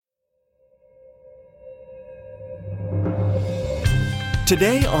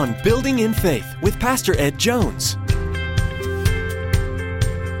Today on Building in Faith with Pastor Ed Jones.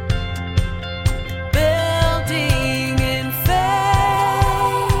 Building in Faith.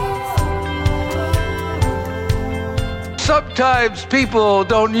 Sometimes people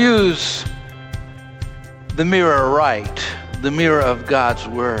don't use the mirror right, the mirror of God's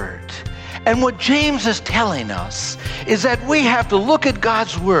Word. And what James is telling us is that we have to look at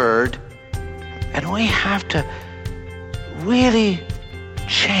God's Word and we have to really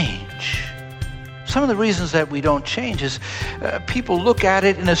change. Some of the reasons that we don't change is people look at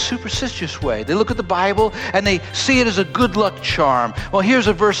it in a superstitious way. They look at the Bible and they see it as a good luck charm. Well, here's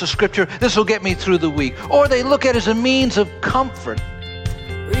a verse of Scripture. This will get me through the week. Or they look at it as a means of comfort.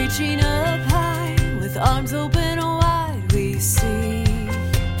 Reaching up high with arms open wide, we see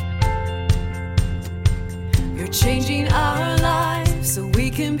you're changing our lives so we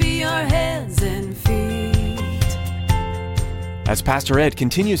can be your hands and feet. As Pastor Ed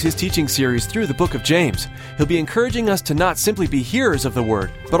continues his teaching series through the book of James, he'll be encouraging us to not simply be hearers of the Word,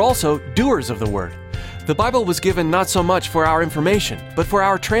 but also doers of the Word. The Bible was given not so much for our information, but for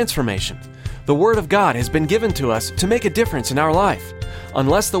our transformation. The Word of God has been given to us to make a difference in our life.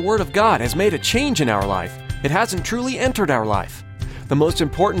 Unless the Word of God has made a change in our life, it hasn't truly entered our life. The most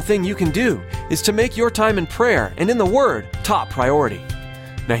important thing you can do is to make your time in prayer and in the Word top priority.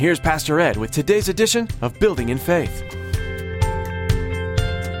 Now here's Pastor Ed with today's edition of Building in Faith.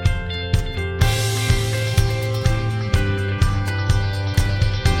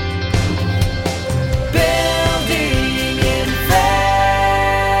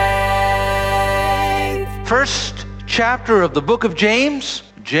 First chapter of the book of James,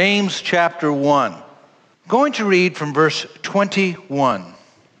 James chapter 1. I'm going to read from verse 21,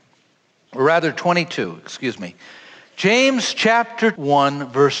 or rather 22, James chapter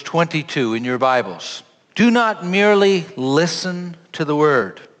 1, verse 22 in your Bibles. Do not merely listen to the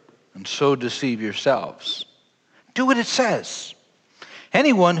word and so deceive yourselves. Do what it says.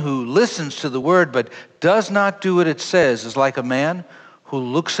 Anyone who listens to the word but does not do what it says is like a man who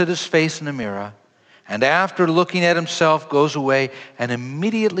looks at his face in a mirror and after looking at himself goes away and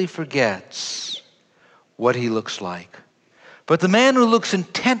immediately forgets what he looks like. But the man who looks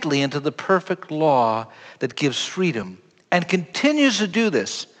intently into the perfect law that gives freedom and continues to do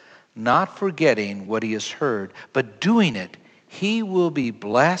this, not forgetting what he has heard, but doing it, he will be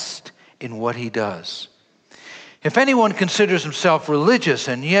blessed in what he does. If anyone considers himself religious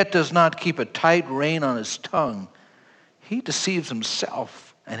and yet does not keep a tight rein on his tongue, he deceives himself,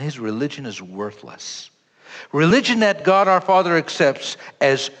 and his religion is worthless. Religion that God our Father accepts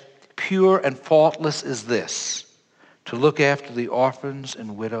as pure and faultless is this: to look after the orphans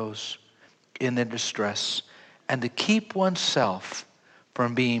and widows in their distress, and to keep oneself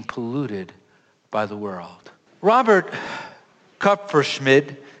from being polluted by the world. Robert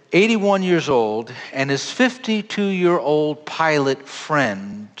Kupferschmidt, 81 years old, and his 52-year-old pilot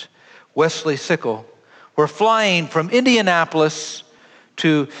friend, Wesley Sickle, were flying from Indianapolis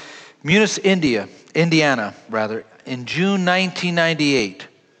to Indiana, in June 1998.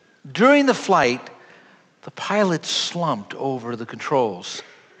 During the flight, the pilot slumped over the controls.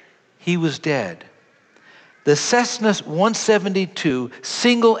 He was dead. The Cessna 172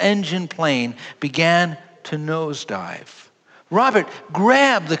 single-engine plane began to nosedive. Robert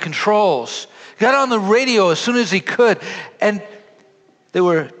grabbed the controls, got on the radio as soon as he could, and there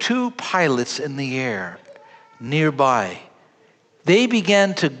were two pilots in the air nearby. They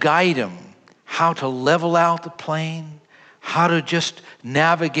began to guide him how to level out the plane, how to just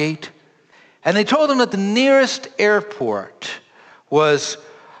navigate. And they told him that the nearest airport was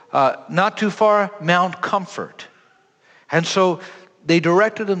not too far, Mount Comfort. And so they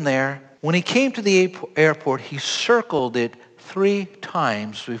directed him there. When he came to the airport, he circled it 3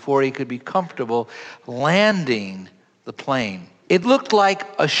 times before he could be comfortable landing the plane. It looked like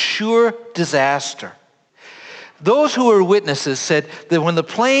a sure disaster. Those who were witnesses said that when the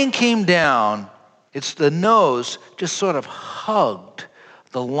plane came down, the nose just sort of hugged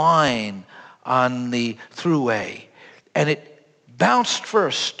the line on the thruway. And it bounced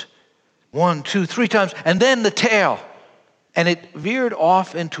first 1, 2, 3 times, and then the tail. And it veered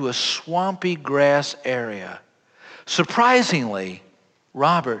off into a swampy grass area. Surprisingly,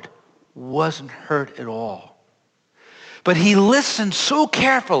 Robert wasn't hurt at all. But he listened so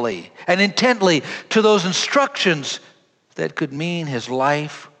carefully and intently to those instructions that could mean his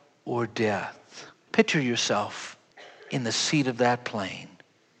life or death. Picture yourself in the seat of that plane,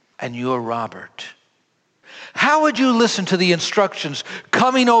 and you're Robert. How would you listen to the instructions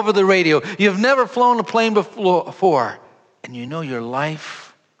coming over the radio? You've never flown a plane before, and you know your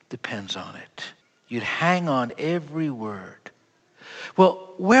life depends on it. You'd hang on every word.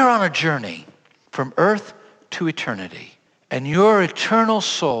 Well, we're on a journey from earth to eternity, and your eternal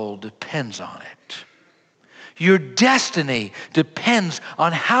soul depends on it. Your destiny depends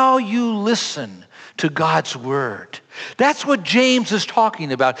on how you listen to God's word. That's what James is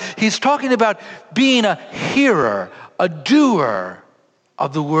talking about. He's talking about being a hearer, a doer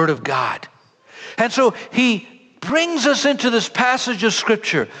of the word of God. And so he brings us into this passage of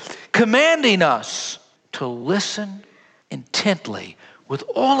Scripture, commanding us to listen intently with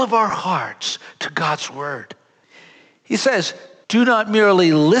all of our hearts to God's word. He says, do not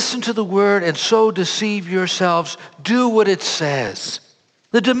merely listen to the word and so deceive yourselves. Do what it says.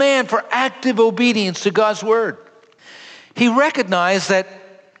 The demand for active obedience to God's word. He recognized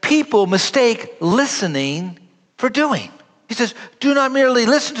that people mistake listening for doing. He says, do not merely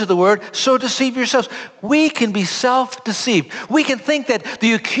listen to the word, so deceive yourselves. We can be self-deceived. We can think that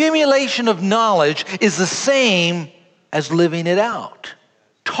the accumulation of knowledge is the same as living it out.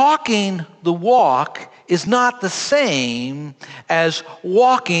 Talking the walk is not the same as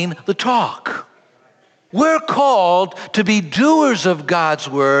walking the talk. We're called to be doers of God's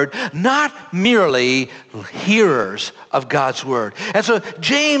word, not merely hearers of God's word. And so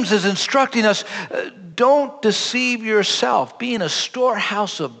James is instructing us, don't deceive yourself. Being a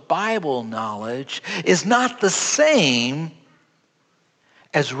storehouse of Bible knowledge is not the same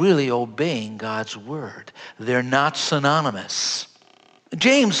as really obeying God's word. They're not synonymous.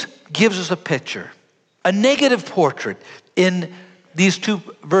 James gives us a picture, a negative portrait in these two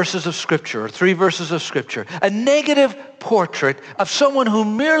verses of Scripture, or three verses of Scripture, a negative portrait of someone who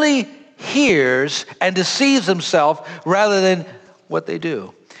merely hears and deceives himself rather than what they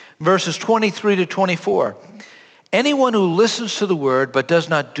do. Verses 23 to 24. Anyone who listens to the word but does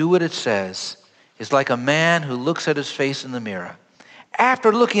not do what it says is like a man who looks at his face in the mirror.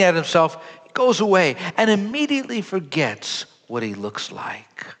 After looking at himself, he goes away and immediately forgets what he looks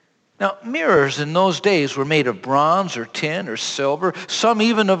like. Now, mirrors in those days were made of bronze or tin or silver, some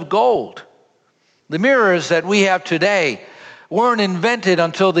even of gold. The mirrors that we have today weren't invented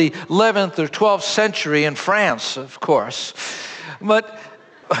until the 11th or 12th century in France, of course. But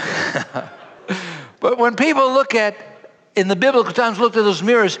when people look at, in the biblical times, looked at those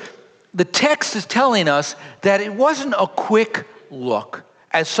mirrors, the text is telling us that it wasn't a quick look,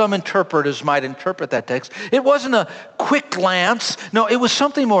 as some interpreters might interpret that text. It wasn't a quick glance. No, it was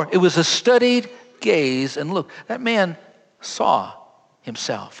something more. It was a studied gaze and look. That man saw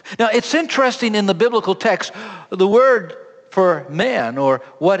himself. Now, it's interesting in the biblical text, the word for man, or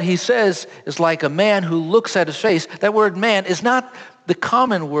what he says is like a man who looks at his face. That word man is not the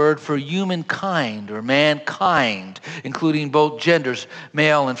common word for humankind or mankind, including both genders,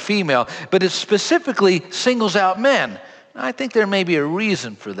 male and female, but it specifically singles out men. I think there may be a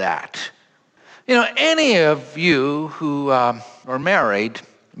reason for that. You know, any of you who are married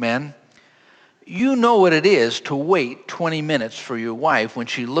men, you know what it is to wait 20 minutes for your wife when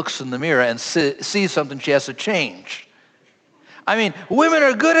she looks in the mirror and sees something she has to change. I mean, women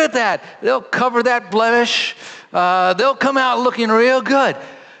are good at that. They'll cover that blemish. They'll come out looking real good.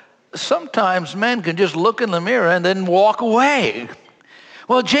 Sometimes men can just look in the mirror and then walk away.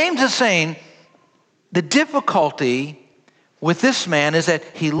 Well, James is saying the difficulty with this man is that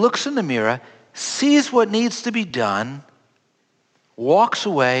he looks in the mirror, sees what needs to be done, walks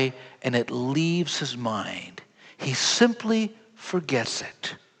away, and it leaves his mind. He simply forgets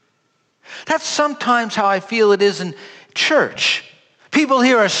it. That's sometimes how I feel it is in church. People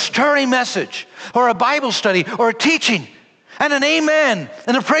hear a stirring message, or a Bible study, or a teaching, and an amen,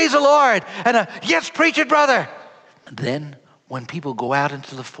 and a praise the Lord, and a yes, preach it, brother. And then when people go out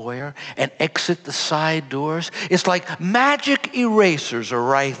into the foyer and exit the side doors, it's like magic erasers are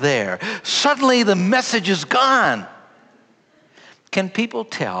right there. Suddenly the message is gone. Can people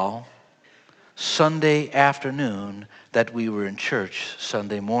tell Sunday afternoon that we were in church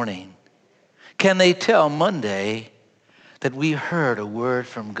Sunday morning? Can they tell Monday that we heard a word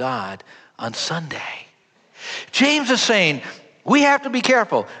from God on Sunday? James is saying, we have to be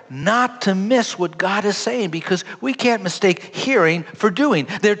careful not to miss what God is saying, because we can't mistake hearing for doing.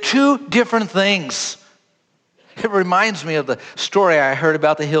 They're two different things. It reminds me of the story I heard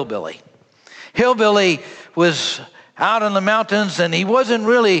about the hillbilly. Hillbilly was out in the mountains, and he wasn't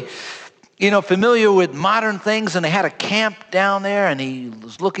really, familiar with modern things, and they had a camp down there, and he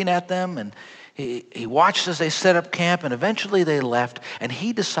was looking at them, and he watched as they set up camp, and eventually they left, and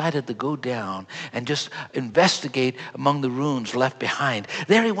he decided to go down and just investigate among the ruins left behind.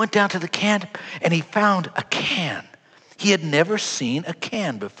 There he went down to the camp, and he found a can. He had never seen a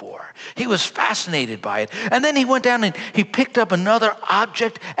can before. He was fascinated by it. And then he went down and he picked up another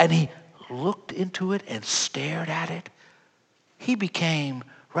object, and he looked into it and stared at it. he became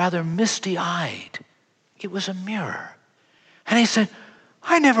rather misty-eyed. It was a mirror. And he said,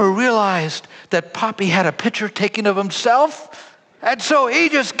 I never realized that Poppy had a picture taken of himself. And so he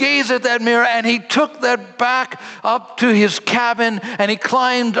just gazed at that mirror, and he took that back up to his cabin, and he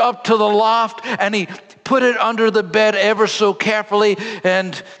climbed up to the loft, and he put it under the bed ever so carefully.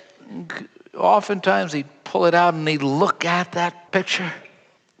 And oftentimes he'd pull it out and he'd look at that picture.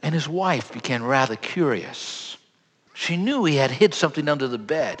 And his wife became rather curious. She knew he had hid something under the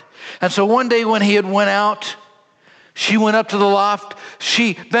bed. And so one day when he had went out, she went up to the loft,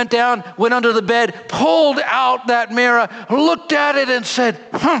 she bent down, went under the bed, pulled out that mirror, looked at it and said,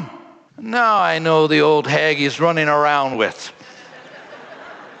 now I know the old hag he's running around with.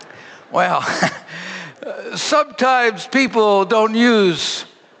 Well, sometimes people don't use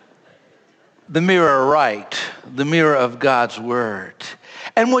the mirror right, the mirror of God's Word.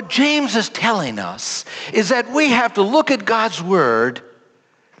 And what James is telling us is that we have to look at God's Word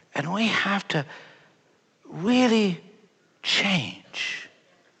and we have to really change.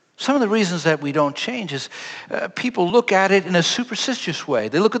 Some of the reasons that we don't change is people look at it in a superstitious way.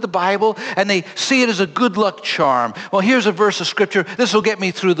 They look at the Bible and they see it as a good luck charm. Well, here's a verse of Scripture. This will get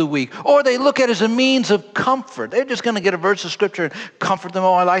me through the week. Or they look at it as a means of comfort. They're just going to get a verse of Scripture and comfort them.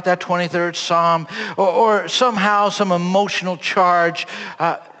 Oh, I like that 23rd Psalm. Or somehow some emotional charge.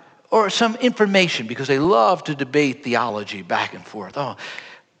 Or some information, because they love to debate theology back and forth. Oh,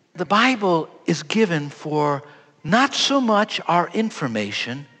 the Bible is given for not so much our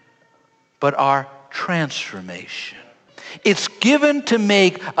information, but our transformation. It's given to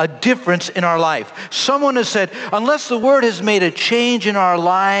make a difference in our life. Someone has said, unless the Word has made a change in our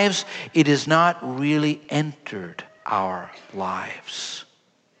lives, it has not really entered our lives.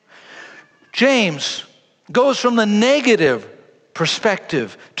 James goes from the negative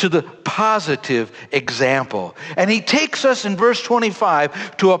perspective to the positive example. And he takes us in verse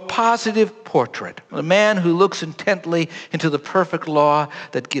 25 to a positive portrait. A man who looks intently into the perfect law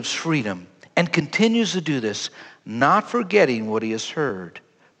that gives freedom and continues to do this, not forgetting what he has heard,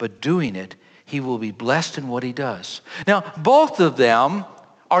 but doing it, he will be blessed in what he does. Now, both of them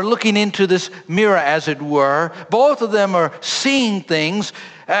are looking into this mirror, as it were. Both of them are seeing things,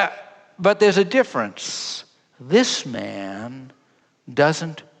 but there's a difference. This man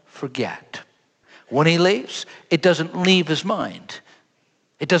doesn't forget. When he leaves, it doesn't leave his mind.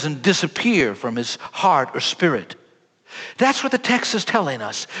 It doesn't disappear from his heart or spirit. That's what the text is telling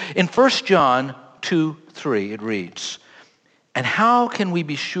us. In 1 John 2:3, it reads, and how can we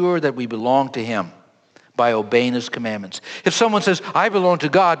be sure that we belong to him? By obeying his commandments. If someone says, I belong to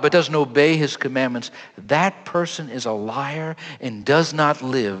God, but doesn't obey his commandments, that person is a liar and does not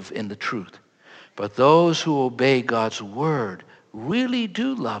live in the truth. But those who obey God's word really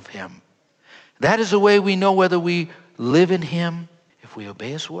do love him. That is the way we know whether we live in him, if we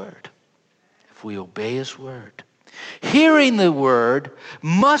obey his word. If we obey his word. Hearing the word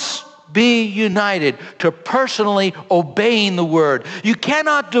must be united to personally obeying the word. You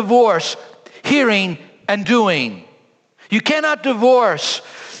cannot divorce hearing and doing. You cannot divorce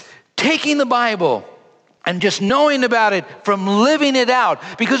taking the Bible and just knowing about it from living it out.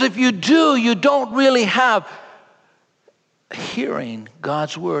 Because if you do, you don't really have hearing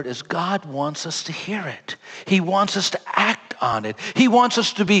God's word as God wants us to hear it. He wants us to act on it. He wants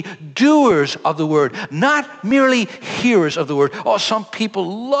us to be doers of the word, not merely hearers of the word. Oh, some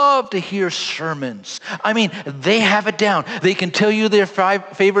people love to hear sermons. I mean, they have it down. They can tell you their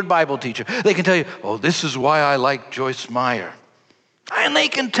favorite Bible teacher. They can tell you, oh, this is why I like Joyce Meyer. And they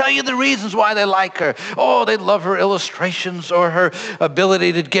can tell you the reasons why they like her. Oh, they love her illustrations or her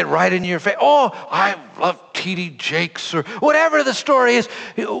ability to get right in your face. Oh, I love T.D. Jakes or whatever the story is.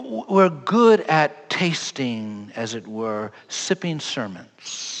 We're good at tasting, as it were, sipping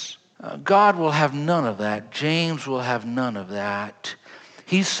sermons. God will have none of that. James will have none of that.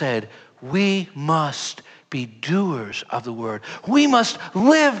 He said, we must be doers of the word. We must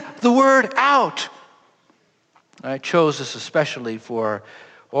live the word out. I chose this especially for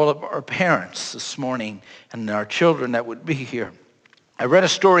all of our parents this morning and our children that would be here. I read a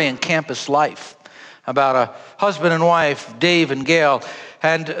story in Campus Life about a husband and wife, Dave and Gail,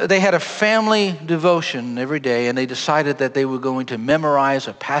 and they had a family devotion every day, and they decided that they were going to memorize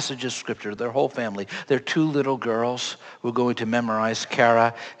a passage of Scripture, their whole family. Their two little girls were going to memorize,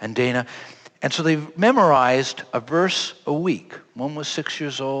 Kara and Dana. And so they memorized a verse a week. One was 6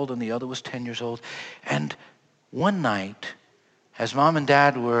 years old and the other was 10 years old. And one night, as mom and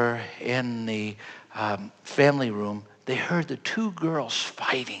dad were in the family room, they heard the two girls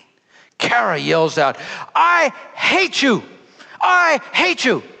fighting. Kara yells out, I hate you! I hate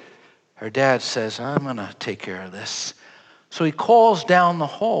you! Her dad says, I'm going to take care of this. So he calls down the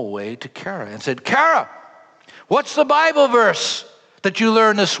hallway to Kara and said, Kara, what's the Bible verse that you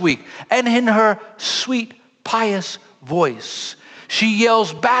learned this week? And in her sweet, pious voice, she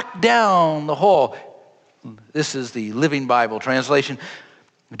yells back down the hall. This is the Living Bible translation.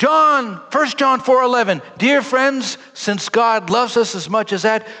 1 John 4:11, dear friends, since God loves us as much as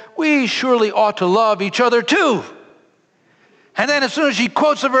that, we surely ought to love each other too. And then as soon as she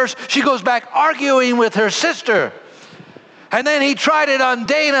quotes the verse, she goes back arguing with her sister. And then he tried it on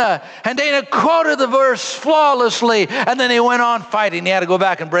Dana, and Dana quoted the verse flawlessly, and then he went on fighting. He had to go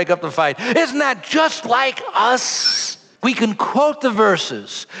back and break up the fight. Isn't that just like us? We can quote the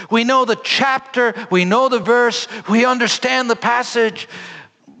verses. We know the chapter, we know the verse, we understand the passage,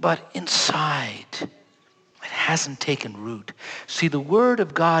 but inside, it hasn't taken root. See, the Word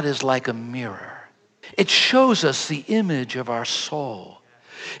of God is like a mirror. It shows us the image of our soul.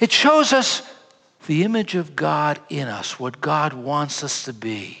 It shows us the image of God in us, what God wants us to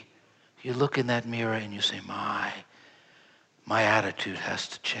be. You look in that mirror and you say, my attitude has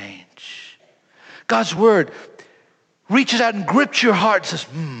to change. God's Word reaches out and grips your heart and says,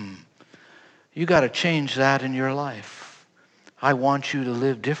 you got to change that in your life. I want you to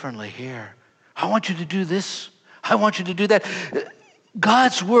live differently here. I want you to do this. I want you to do that.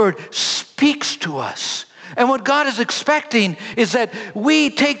 God's Word speaks to us. And what God is expecting is that we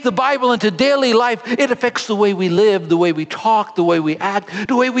take the Bible into daily life. It affects the way we live, the way we talk, the way we act,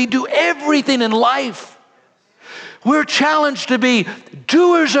 the way we do everything in life. We're challenged to be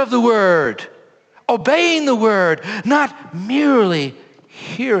doers of the Word, obeying the Word, not merely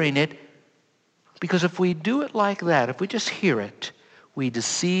hearing it. Because if we do it like that, if we just hear it, we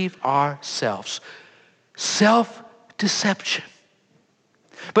deceive ourselves. Self-deception.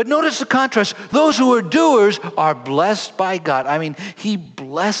 But notice the contrast. Those who are doers are blessed by God. I mean, He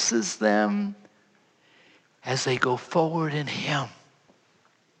blesses them as they go forward in Him.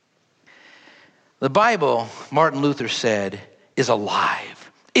 The Bible, Martin Luther said, is alive.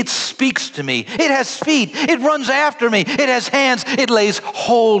 It speaks to me. It has feet. It runs after me. It has hands. It lays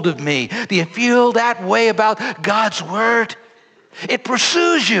hold of me. Do you feel that way about God's Word? It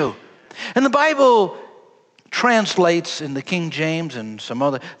pursues you. And the Bible translates in the King James and some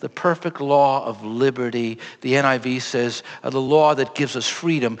other, the perfect law of liberty. The NIV says the law that gives us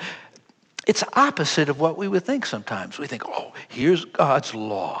freedom. It's opposite of what we would think sometimes. We think, oh, here's God's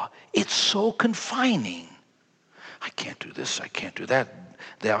law. It's so confining. I can't do this. I can't do that.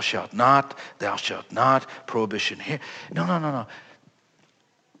 Thou shalt not, prohibition here. No.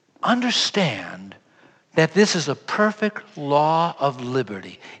 Understand that this is a perfect law of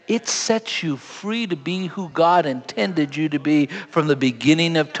liberty. It sets you free to be who God intended you to be from the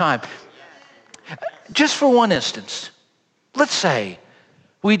beginning of time. Just for one instance, let's say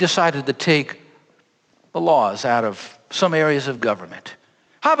we decided to take the laws out of some areas of government.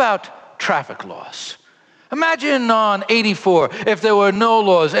 How about traffic laws? Imagine on 84, if there were no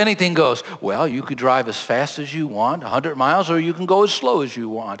laws, anything goes. Well, you could drive as fast as you want, 100 miles, or you can go as slow as you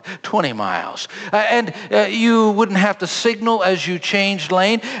want, 20 miles. And you wouldn't have to signal as you changed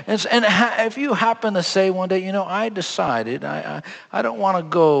lane. And if you happen to say one day, I decided I don't want to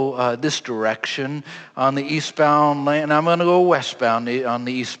go this direction on the eastbound lane, and I'm going to go westbound on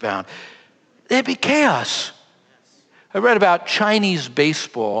the eastbound. There'd be chaos. I read about Chinese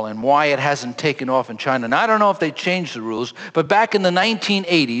baseball and why it hasn't taken off in China. And I don't know if they changed the rules, but back in the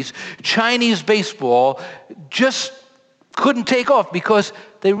 1980s, Chinese baseball just couldn't take off because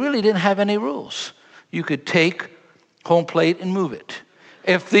they really didn't have any rules. You could take home plate and move it.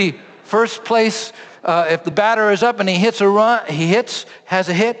 If the first place, if the batter is up and he has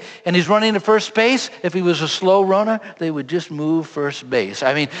a hit, and he's running to first base, if he was a slow runner, they would just move first base.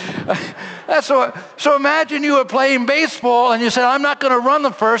 I mean, so imagine you were playing baseball and you said, I'm not going to run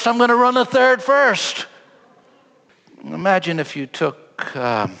the first, I'm going to run the third first. Imagine if you took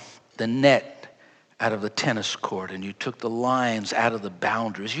the net out of the tennis court and you took the lines out of the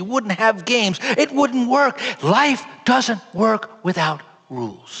boundaries. You wouldn't have games. It wouldn't work. Life doesn't work without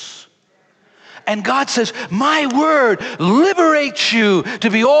rules. And God says, my word liberates you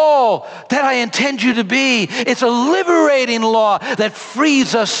to be all that I intend you to be. It's a liberating law that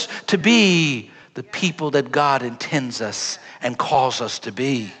frees us to be the people that God intends us and calls us to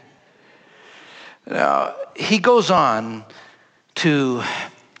be. Now, he goes on to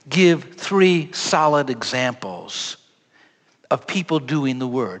give 3 solid examples of people doing the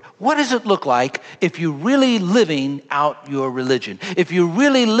word. What does it look like if you're really living out your religion? If you're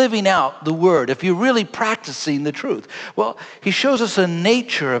really living out the word? If you're really practicing the truth? Well, he shows us a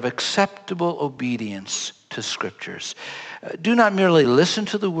nature of acceptable obedience to scriptures. Do not merely listen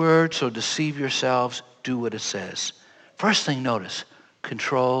to the word, so deceive yourselves. Do what it says. First thing, notice,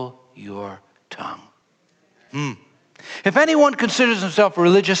 control your tongue. If anyone considers himself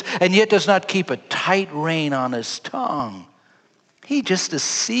religious and yet does not keep a tight rein on his tongue, he just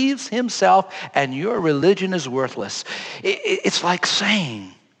deceives himself, and your religion is worthless. It's like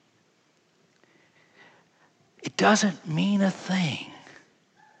saying, it doesn't mean a thing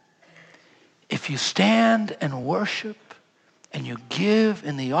if you stand and worship and you give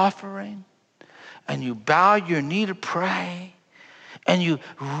in the offering and you bow your knee to pray and you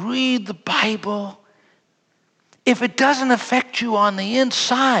read the Bible. If it doesn't affect you on the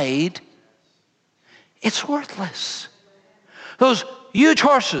inside, it's worthless. Those huge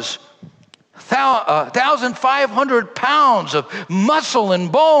horses, 1,500 pounds of muscle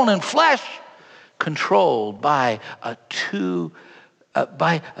and bone and flesh, controlled by a 2-pound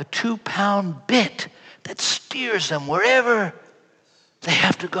bit that steers them wherever they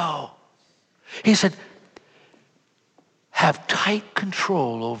have to go. He said, have tight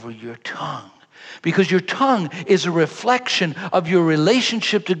control over your tongue, because your tongue is a reflection of your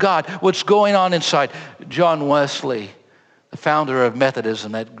relationship to God, what's going on inside. John Wesley, the founder of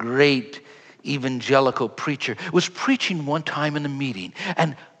Methodism, that great evangelical preacher, was preaching one time in a meeting,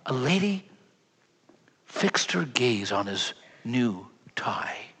 and a lady fixed her gaze on his new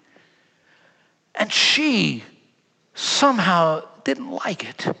tie. And she somehow didn't like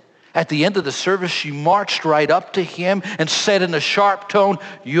it. At the end of the service, she marched right up to him and said in a sharp tone,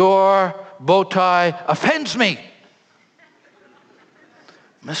 "Your bow tie offends me."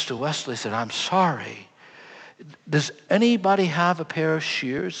 Mr. Wesley said, "I'm sorry. Does anybody have a pair of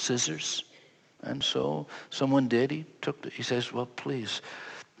shears, scissors?" And so someone did. He says, "Well, please,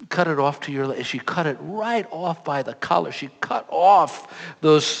 cut it off to your..." She cut it right off by the collar. She cut off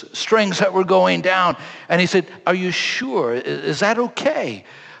those strings that were going down. And he said, "Are you sure? Is that okay?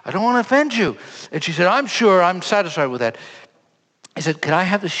 I don't want to offend you." And she said, "I'm sure. I'm satisfied with that." He said, "Can I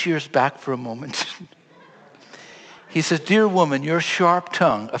have the shears back for a moment?" He says, "Dear woman, your sharp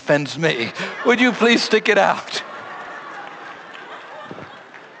tongue offends me. Would you please stick it out?"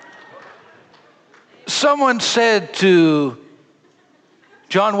 Someone said to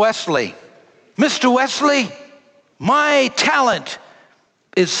John Wesley, "Mr. Wesley, my talent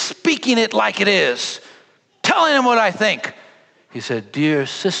is speaking it like it is, telling him what I think." He said, "Dear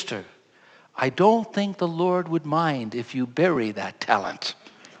sister, I don't think the Lord would mind if you bury that talent."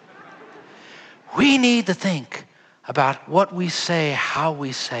 We need to think about what we say, how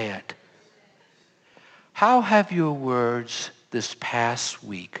we say it. How have your words this past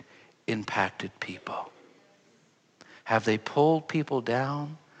week impacted people? Have they pulled people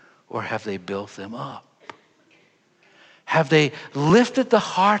down, or have they built them up? Have they lifted the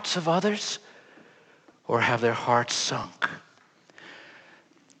hearts of others, or have their hearts sunk?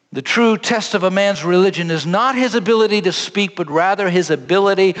 The true test of a man's religion is not his ability to speak, but rather his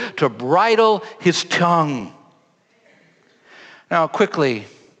ability to bridle his tongue. Now, quickly,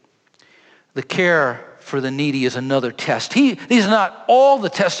 the care for the needy is another test. These are not all the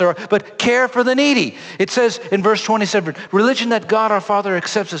tests there are, but care for the needy. It says in verse 27, religion that God our Father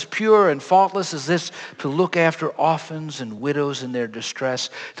accepts as pure and faultless is this: to look after orphans and widows in their distress,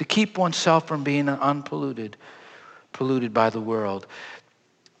 to keep oneself from being polluted by the world.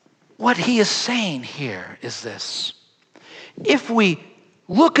 What he is saying here is this: if we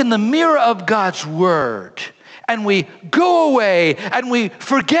look in the mirror of God's word and we go away and we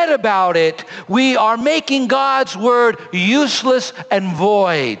forget about it, we are making God's word useless and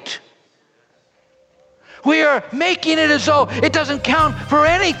void. We are making it as though it doesn't count for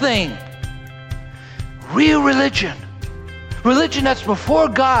anything. Real religion that's before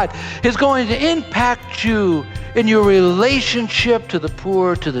God, is going to impact you in your relationship to the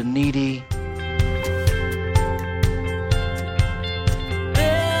poor, to the needy.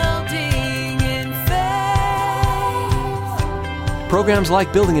 Programs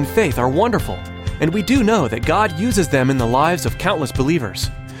like Building in Faith are wonderful, and we do know that God uses them in the lives of countless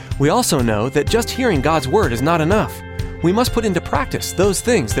believers. We also know that just hearing God's Word is not enough. We must put into practice those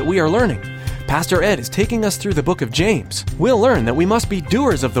things that we are learning. Pastor Ed is taking us through the book of James. We'll learn that we must be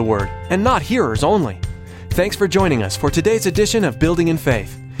doers of the Word and not hearers only. Thanks for joining us for today's edition of Building in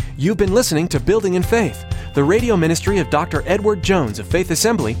Faith. You've been listening to Building in Faith, the radio ministry of Dr. Edward Jones of Faith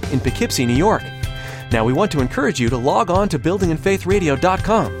Assembly in Poughkeepsie, New York. Now, we want to encourage you to log on to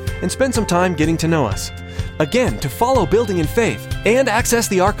buildinginfaithradio.com and spend some time getting to know us. Again, to follow Building in Faith and access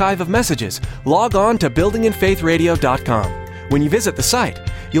the archive of messages, log on to buildinginfaithradio.com. When you visit the site,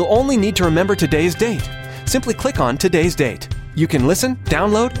 you'll only need to remember today's date. Simply click on today's date. You can listen,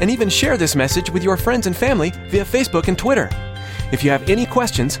 download, and even share this message with your friends and family via Facebook and Twitter. If you have any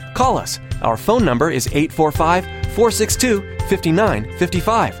questions, call us. Our phone number is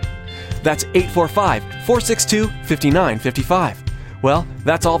 845-462-5955. That's 845-462-5955. Well,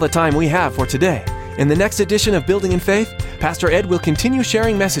 that's all the time we have for today. In the next edition of Building in Faith, Pastor Ed will continue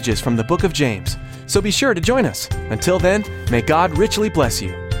sharing messages from the book of James. So be sure to join us. Until then, may God richly bless you.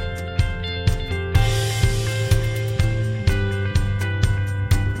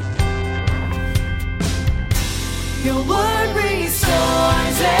 Your word restores.